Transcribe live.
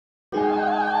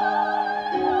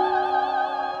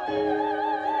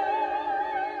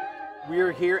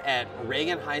are here at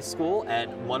Reagan High School at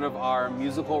one of our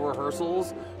musical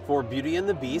rehearsals for Beauty and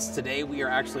the Beast. Today we are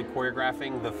actually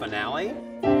choreographing the finale.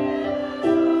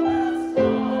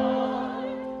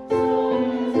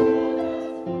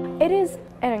 It is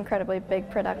an incredibly big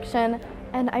production,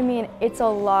 and I mean, it's a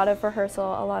lot of rehearsal,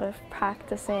 a lot of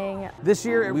practicing. This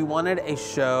year we wanted a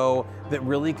show that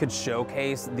really could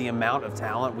showcase the amount of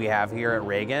talent we have here at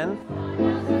Reagan.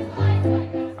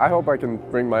 I hope I can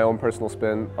bring my own personal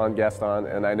spin on Gaston,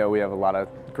 and I know we have a lot of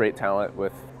great talent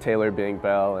with Taylor being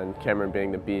Belle and Cameron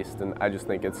being the Beast, and I just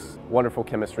think it's wonderful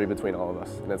chemistry between all of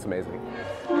us, and it's amazing.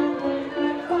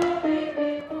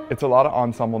 It's a lot of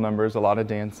ensemble numbers, a lot of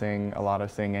dancing, a lot of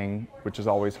singing, which is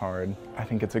always hard. I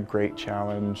think it's a great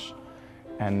challenge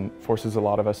and forces a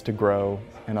lot of us to grow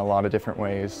in a lot of different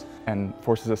ways and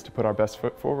forces us to put our best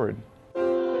foot forward.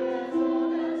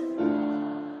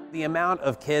 The amount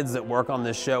of kids that work on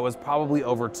this show is probably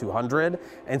over 200,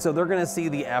 and so they're going to see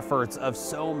the efforts of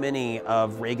so many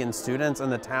of Reagan's students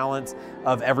and the talents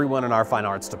of everyone in our fine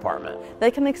arts department. They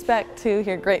can expect to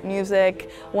hear great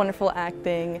music, wonderful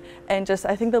acting, and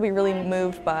I think they'll be really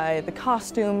moved by the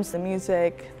costumes, the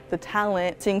music, the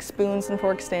talent, seeing spoons and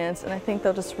forks dance, and I think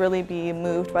they'll just really be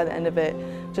moved by the end of it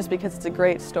just because it's a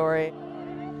great story.